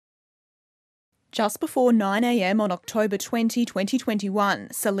Just before 9 a.m. on October 20, 2021,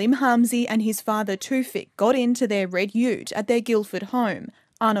 Salim Hamze and his father Toufik got into their red ute at their Guildford home,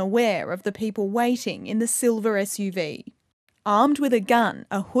 unaware of the people waiting in the silver SUV. Armed with a gun,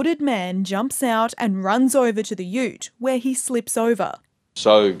 a hooded man jumps out and runs over to the ute, where he slips over.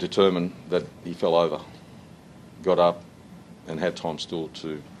 So determined that he fell over, got up and had time still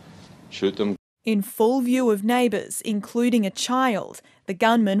to shoot them. In full view of neighbours, including a child, the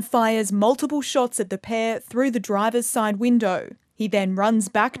gunman fires multiple shots at the pair through the driver's side window. He then runs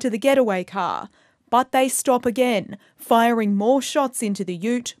back to the getaway car, but they stop again, firing more shots into the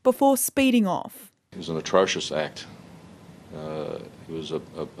ute before speeding off. It was an atrocious act. It was a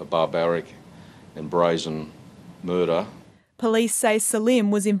barbaric and brazen murder. Police say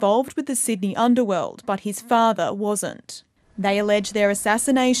Salim was involved with the Sydney underworld, but his father wasn't. They allege their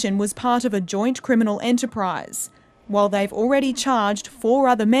assassination was part of a joint criminal enterprise. While they've already charged 4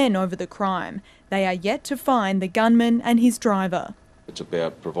 other men over the crime, they are yet to find the gunman and his driver. It's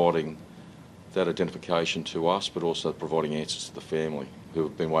about providing that identification to us, but also providing answers to the family, who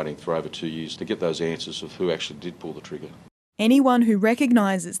have been waiting for over 2 years to get those answers of who actually did pull the trigger. Anyone who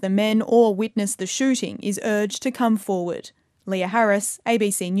recognises the men or witnessed the shooting is urged to come forward. Leah Harris,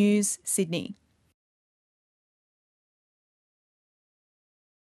 ABC News, Sydney.